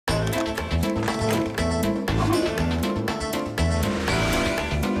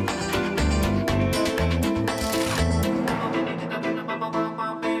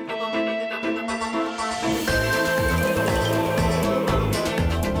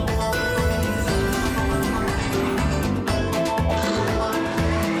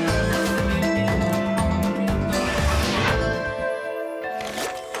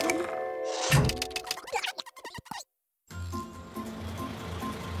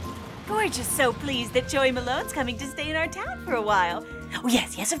We're just so pleased that Joey Malone's coming to stay in our town for a while. Oh,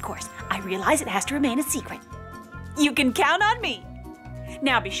 yes, of course. I realize it has to remain a secret. You can count on me.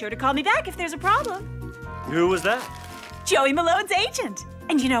 Now be sure to call me back if there's a problem. Who was that? Joey Malone's agent.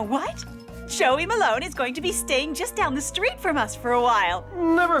 And you know what? Joey Malone is going to be staying just down the street from us for a while.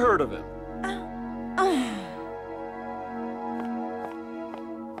 Never heard of him.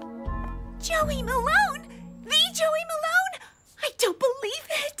 Joey Malone? The Joey Malone? I don't believe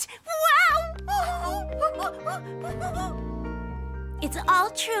it! Wow! It's all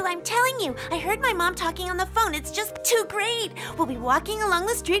true, I'm telling you. I heard my mom talking on the phone. It's just too great. We'll be walking along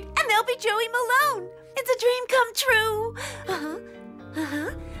the street and there'll be Joey Malone. It's a dream come true.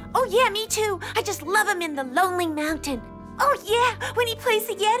 Oh yeah, me too. I just love him in the Lonely Mountain. Oh yeah, when he plays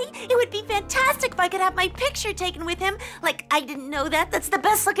the Yeti, it would be fantastic if I could have my picture taken with him. Like, I didn't know that. That's the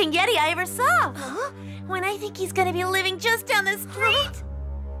best looking Yeti I ever saw. When I think he's gonna be living just down the street.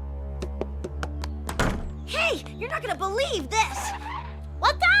 Hey, you're not gonna believe this.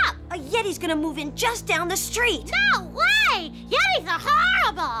 What's up? A Yeti's gonna move in just down the street. No way! Yetis are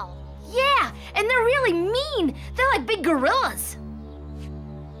horrible! Yeah, and they're really mean. They're like big gorillas.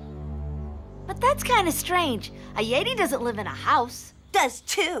 But that's kind of strange. A Yeti doesn't live in a house. Does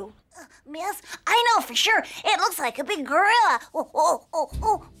too. Miss, I know for sure. It looks like a big gorilla. Oh.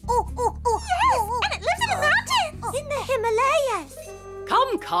 Yes, and it lives in the mountains. In the Himalayas.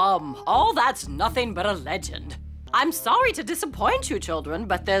 Come. All that's nothing but a legend. I'm sorry to disappoint you, children,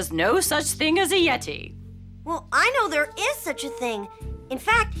 but there's no such thing as a Yeti. Well, I know there is such a thing. In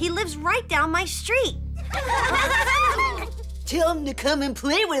fact, he lives right down my street. Tell him to come and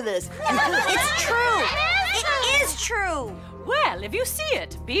play with us. It's true. It is true. Well, if you see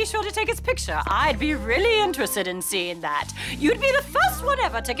it, be sure to take its picture. I'd be really interested in seeing that. You'd be the first one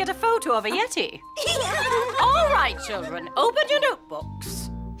ever to get a photo of a Yeti. All right, children, open your notebooks.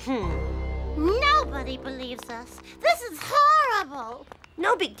 Nobody believes us. This is horrible.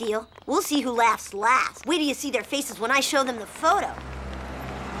 No big deal. We'll see who laughs last. Wait till you see their faces when I show them the photo.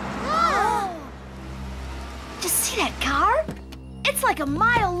 Just see that car? It's like a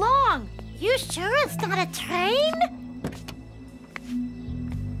mile long. You sure it's not a train?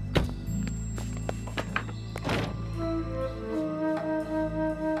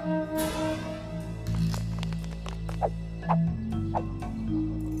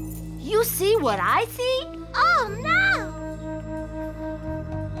 You see what I see? Oh, no!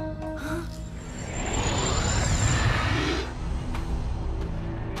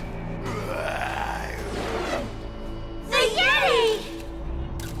 The Yeti!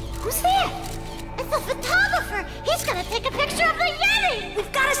 Who's that? It's the photographer! He's gonna take a picture of the Yeti!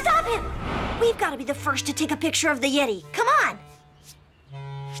 We've got to stop him. We've got to be the first to take a picture of the Yeti. Come on.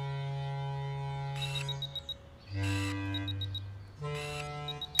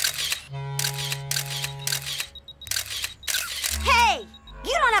 Hey,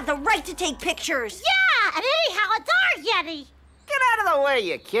 you don't have the right to take pictures. Yeah, and anyhow, it's our Yeti! Get out of the way,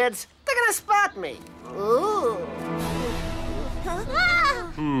 you kids. They're gonna spot me. Ooh.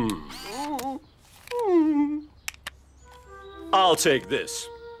 I'll take this.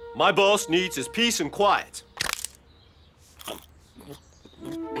 My boss needs his peace and quiet.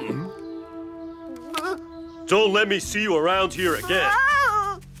 Don't let me see you around here again.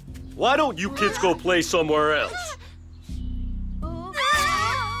 Why don't you kids go play somewhere else?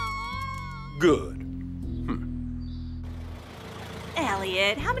 Good.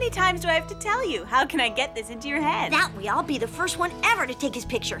 Eliot, how many times do I have to tell you? How can I get this into your head? That way I'll be the first one ever to take his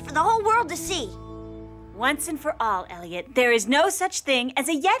picture for the whole world to see. Once and for all, Eliot, there is no such thing as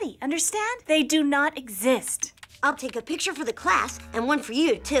a Yeti, understand? They do not exist. I'll take a picture for the class and one for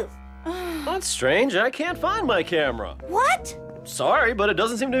you, too. That's strange. I can't find my camera. What? Sorry, but it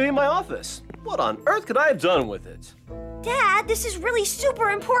doesn't seem to be in my office. What on earth could I have done with it? Dad, this is really super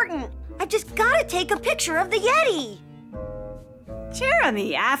important. I've just got to take a picture of the Yeti.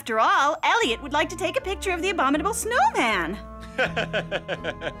 Jeremy, after all, Eliot would like to take a picture of the abominable snowman.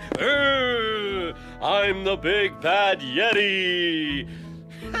 I'm the big bad Yeti.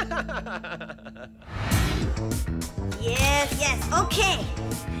 Yes, okay.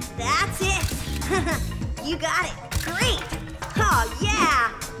 That's it. You got it. Great. Oh,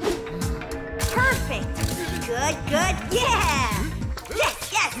 yeah. Perfect. Good, yeah. Yes,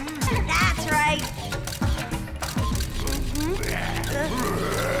 that's right.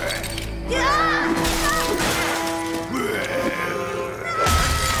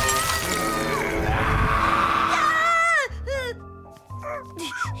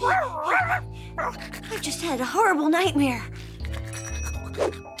 I just had a horrible nightmare.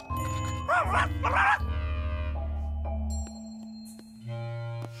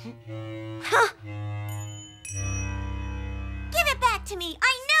 Huh. Give it back to me.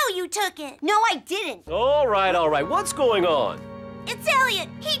 I know you took it. No, I didn't. All right. What's going on? It's Eliot.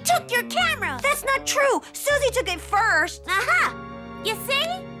 He took your camera. That's not true. Susie took it first. Aha! You see?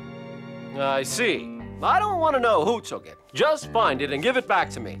 I see. I don't want to know who took it. Just find it and give it back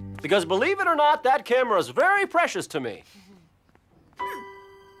to me. Because believe it or not, that camera is very precious to me.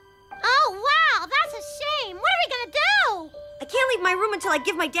 Oh, wow, that's a shame. What are we gonna do? I can't leave my room until I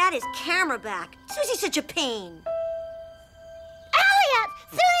give my dad his camera back. Susie's such a pain. Eliot,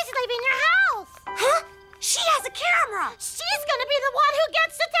 Susie's leaving your house. Huh? She has a camera. She's gonna be the one who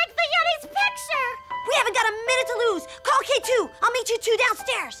gets to take the Yeti's picture. We haven't got a minute to lose. Call K2. I'll meet you two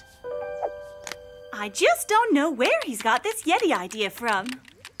downstairs. I just don't know where he's got this Yeti idea from.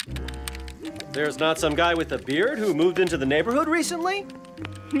 There's not some guy with a beard who moved into the neighborhood recently?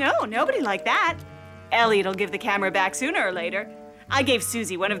 No, nobody like that. Eliot will give the camera back sooner or later. I gave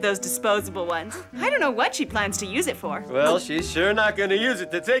Susie one of those disposable ones. I don't know what she plans to use it for. Well, she's sure not going to use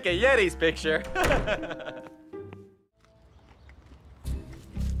it to take a Yeti's picture.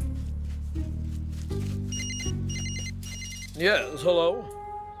 Yes, hello?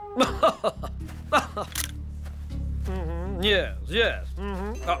 Yes.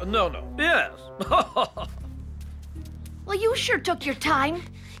 No, yes. Well, you sure took your time.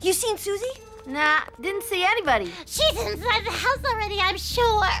 You seen Susie? Nah, didn't see anybody. She's inside the house already, I'm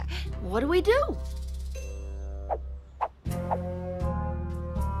sure. What do we do?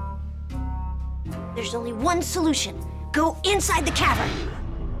 There's only one solution. Go inside the cavern.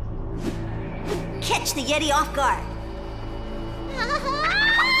 Catch the Yeti off guard.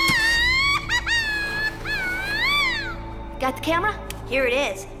 Got the camera? Here it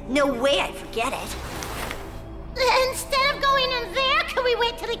is. No way I'd forget it. Instead of going in there, can we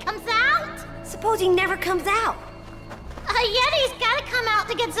wait till he comes out? Suppose he never comes out. A Yeti's gotta come out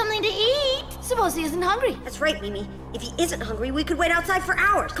to get something to eat. Suppose he isn't hungry. That's right, Mimi. If he isn't hungry, we could wait outside for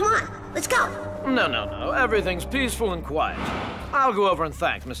hours. Come on, let's go. No. Everything's peaceful and quiet. I'll go over and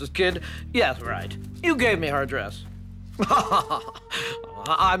thank Mrs. Kidd. Yes, right. You gave me her address.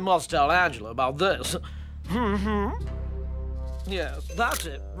 I must tell Angela about this. Yes, that's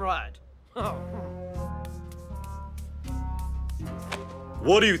it, right.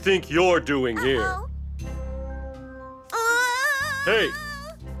 What do you think you're doing here? Hey,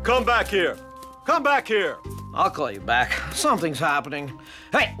 come back here. Come back here. I'll call you back. Something's happening.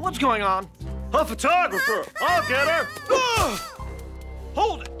 Hey, what's going on? A photographer. I'll get her.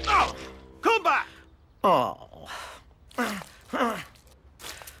 Hold it. Oh, come back. Oh.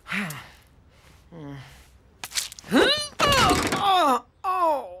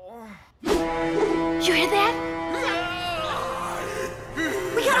 You hear that?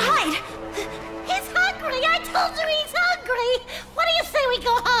 We gotta hide. He's hungry. I told you he's hungry. What do you say we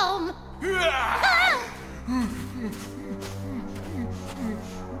go home?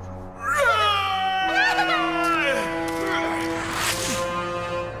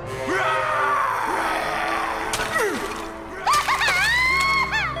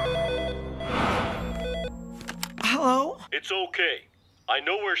 Hello? It's okay. I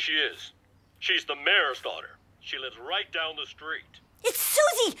know where she is. She's the mayor's daughter. She lives right down the street. It's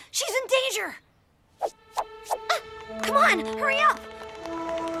Susie. She's in danger. Come on, hurry up.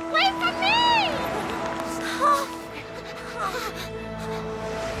 Wait for me!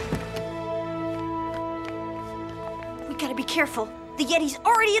 We gotta be careful. The Yeti's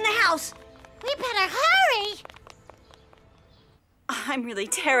already in the house. We better hurry. I'm really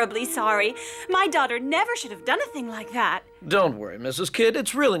terribly sorry. My daughter never should have done a thing like that. Don't worry, Mrs. Kidd.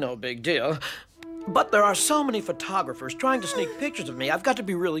 It's really no big deal. But there are so many photographers trying to sneak pictures of me. I've got to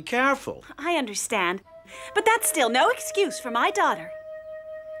be really careful. I understand. But that's still no excuse for my daughter.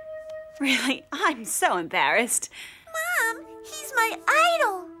 Really, I'm so embarrassed. Mom, he's my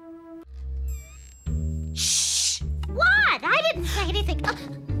idol. Shh. What? I didn't say anything.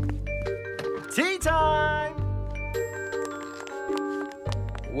 Tea time!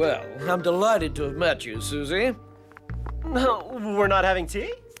 Well, I'm delighted to have met you, Susie. No, we're not having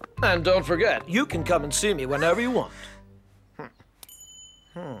tea? And don't forget, you can come and see me whenever you want.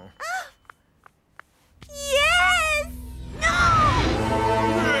 Yes! No!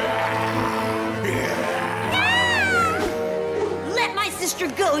 Let my sister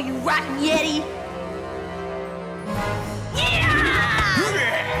go, you rotten Yeti.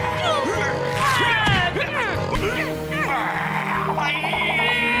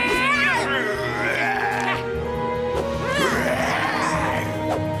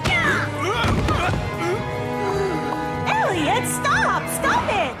 Eliot, stop! Stop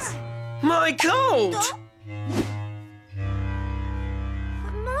it! My coat!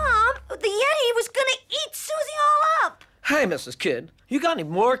 Mom? the Yeti was gonna eat Susie all up. Hey, Mrs. Kidd, you got any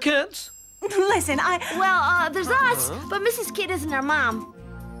more kids? Listen, Well, there's us, but Mrs. Kidd isn't our mom.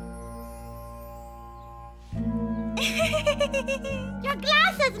 Your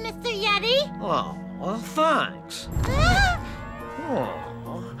glasses, Mr. Yeti. Oh, well, thanks. Oh,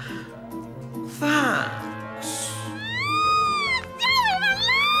 thanks.